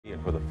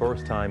For the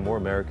first time, more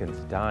Americans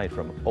died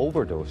from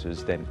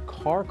overdoses than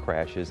car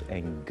crashes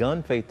and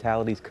gun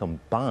fatalities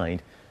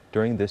combined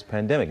during this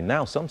pandemic.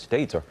 Now, some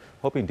states are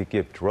hoping to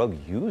give drug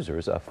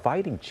users a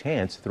fighting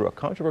chance through a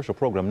controversial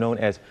program known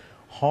as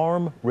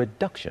harm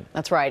reduction.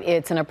 That's right.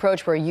 It's an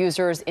approach where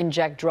users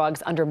inject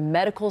drugs under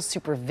medical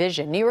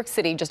supervision. New York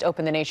City just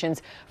opened the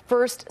nation's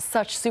first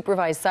such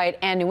supervised site,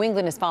 and New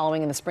England is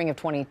following in the spring of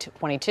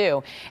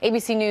 2022.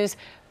 ABC News'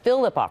 Phil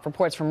Lipoff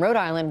reports from Rhode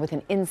Island with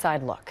an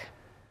inside look.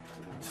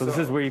 So this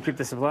is where you keep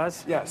the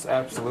supplies? Yes,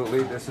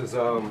 absolutely. This is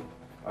our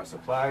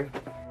supply.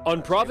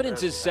 On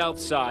Providence's south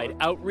side,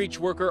 outreach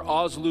worker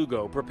Oz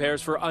Lugo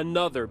prepares for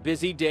another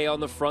busy day on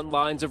the front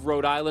lines of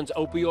Rhode Island's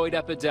opioid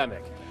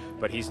epidemic.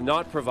 But he's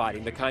not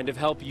providing the kind of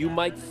help you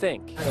might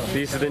think.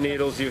 These are the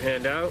needles you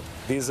hand out?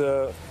 These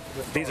are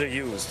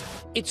used.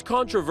 It's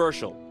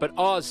controversial, but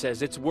Oz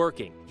says it's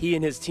working. He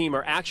and his team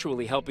are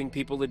actually helping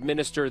people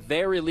administer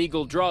their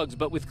illegal drugs,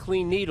 but with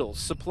clean needles,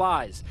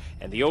 supplies,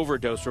 and the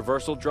overdose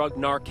reversal drug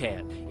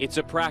Narcan. It's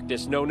a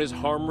practice known as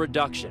harm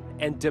reduction,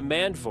 and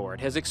demand for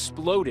it has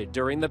exploded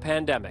during the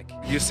pandemic.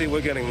 You see,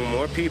 we're getting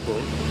more people,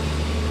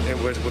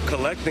 and we're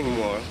collecting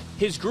more.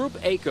 His group,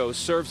 ACO,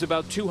 serves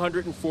about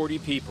 240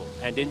 people,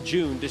 and in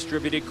June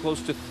distributed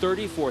close to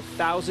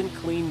 34,000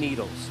 clean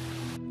needles.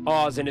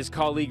 Oz and his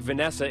colleague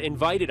Vanessa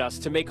invited us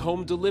to make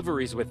home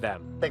deliveries with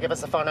them. They give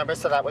us a phone number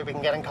so that way we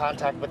can get in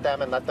contact with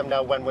them and let them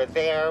know when we're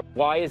there.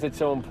 Why is it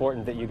so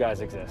important that you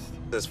guys exist?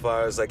 As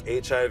far as like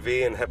HIV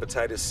and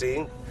hepatitis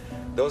C,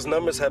 those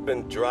numbers have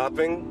been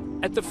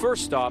dropping. At the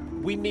first stop,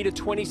 we meet a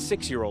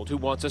 26-year-old who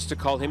wants us to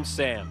call him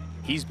Sam.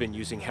 He's been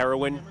using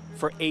heroin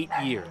for 8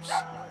 years.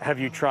 Have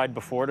you tried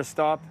before to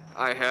stop?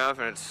 I have,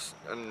 and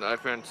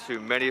I've been to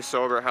many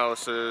sober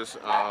houses,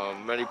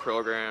 many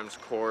programs,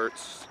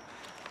 courts,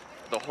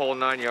 the whole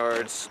 9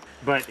 yards.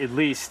 But at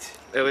least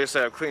I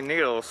have clean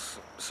needles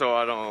so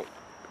I don't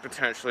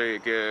potentially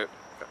get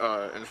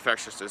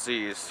infectious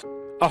disease.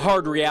 a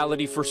hard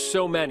reality for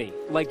so many,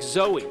 like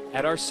Zoe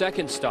at our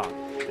second stop.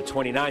 The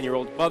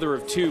 29-year-old mother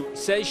of two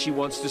says she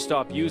wants to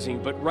stop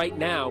using, but right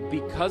now,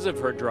 because of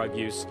her drug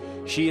use,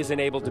 she isn't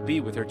able to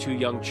be with her two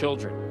young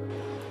children.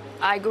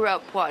 I grew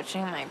up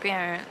watching my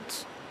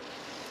parents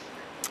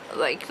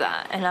like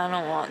that, and I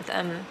don't want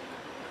them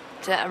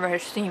to ever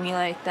see me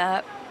like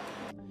that.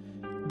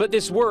 But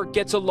this work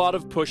gets a lot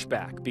of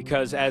pushback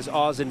because, as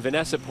Oz and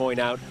Vanessa point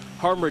out,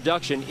 harm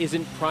reduction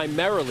isn't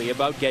primarily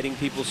about getting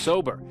people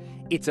sober.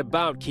 It's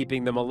about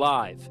keeping them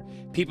alive.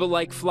 People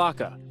like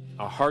Flocka,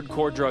 a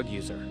hardcore drug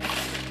user.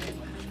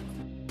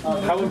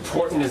 How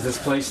important is this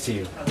place to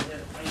you?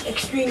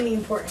 Extremely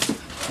important.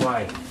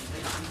 Why?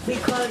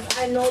 Because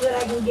I know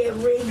that I can get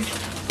rigs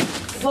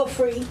for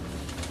free.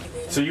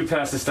 So you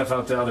pass this stuff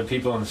out to other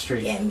people on the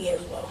street? And me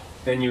as well.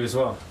 And you as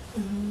well?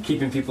 Mm-hmm.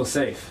 Keeping people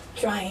safe?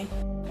 Trying.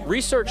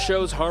 Research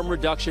shows harm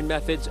reduction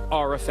methods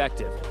are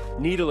effective.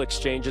 Needle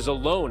exchanges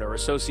alone are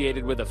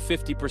associated with a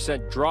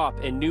 50%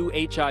 drop in new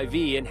HIV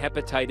and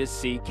hepatitis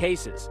C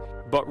cases.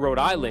 But Rhode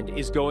Island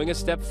is going a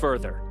step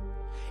further.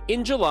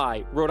 In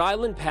July, Rhode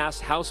Island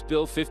passed House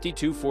Bill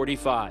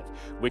 5245,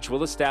 which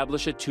will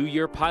establish a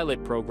 2-year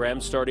pilot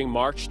program starting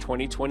March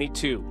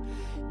 2022.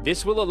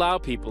 This will allow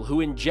people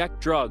who inject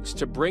drugs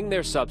to bring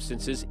their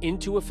substances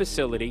into a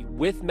facility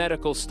with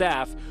medical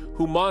staff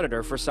who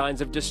monitor for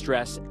signs of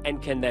distress and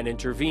can then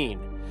intervene.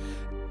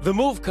 The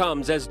move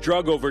comes as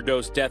drug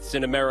overdose deaths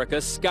in America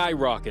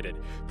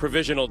skyrocketed.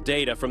 Provisional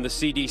data from the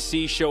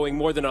CDC showing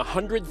more than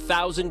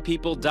 100,000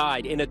 people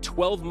died in a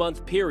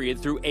 12-month period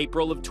through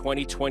April of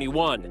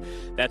 2021.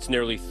 That's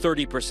nearly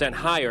 30%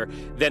 higher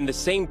than the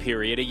same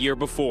period a year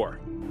before.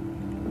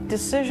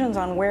 Decisions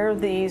on where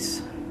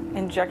these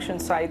injection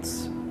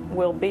sites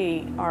will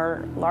be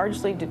are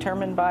largely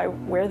determined by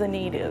where the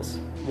need is.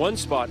 One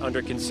spot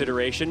under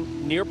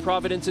consideration, near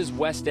Providence's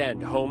West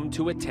End, home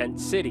to a tent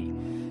city.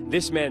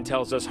 This man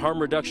tells us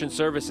harm reduction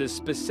services,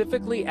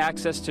 specifically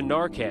access to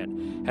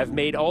Narcan, have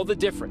made all the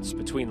difference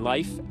between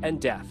life and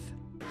death.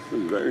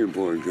 It's very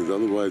important because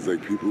otherwise,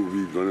 people will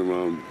be running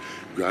around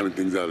grabbing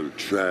things out of the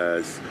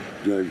trash,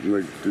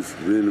 just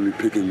randomly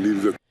picking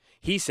needles up.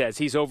 He says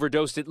he's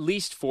overdosed at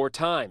least 4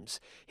 times.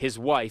 His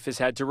wife has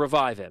had to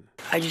revive him.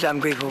 I'm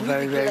grateful,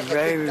 very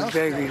grateful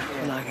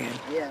for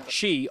Narcan.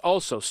 She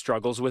also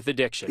struggles with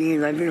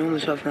addiction. I've been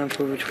homeless off now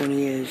for over 20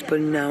 years,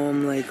 but now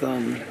I'm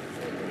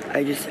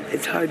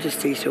it's hard to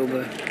stay sober,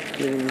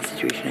 living in the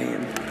situation I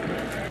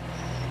am.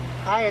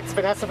 Hi, it's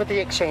Vanessa with The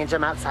Exchange.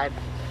 I'm outside.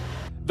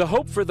 The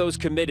hope for those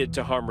committed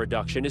to harm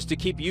reduction is to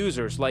keep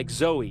users like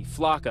Zoe,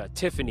 Flocka,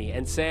 Tiffany,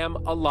 and Sam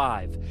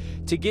alive,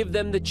 to give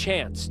them the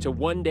chance to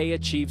one day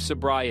achieve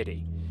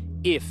sobriety,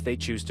 if they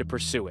choose to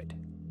pursue it.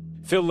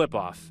 Phil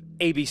Lipoff,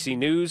 ABC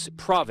News,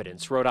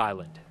 Providence, Rhode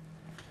Island.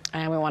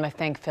 And we want to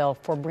thank Phil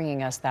for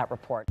bringing us that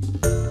report.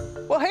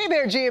 Well, hey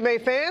there,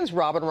 GMA fans.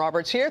 Robin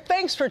Roberts here.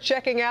 Thanks for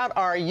checking out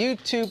our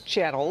YouTube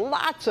channel.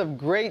 Lots of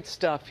great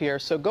stuff here.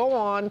 So go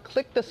on,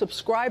 click the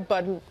subscribe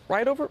button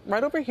right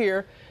over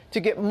here to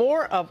get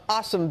more of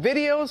awesome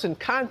videos and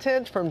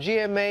content from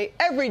GMA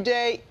every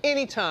day,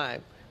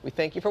 anytime. We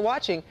thank you for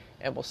watching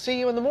and we'll see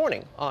you in the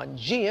morning on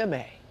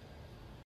GMA.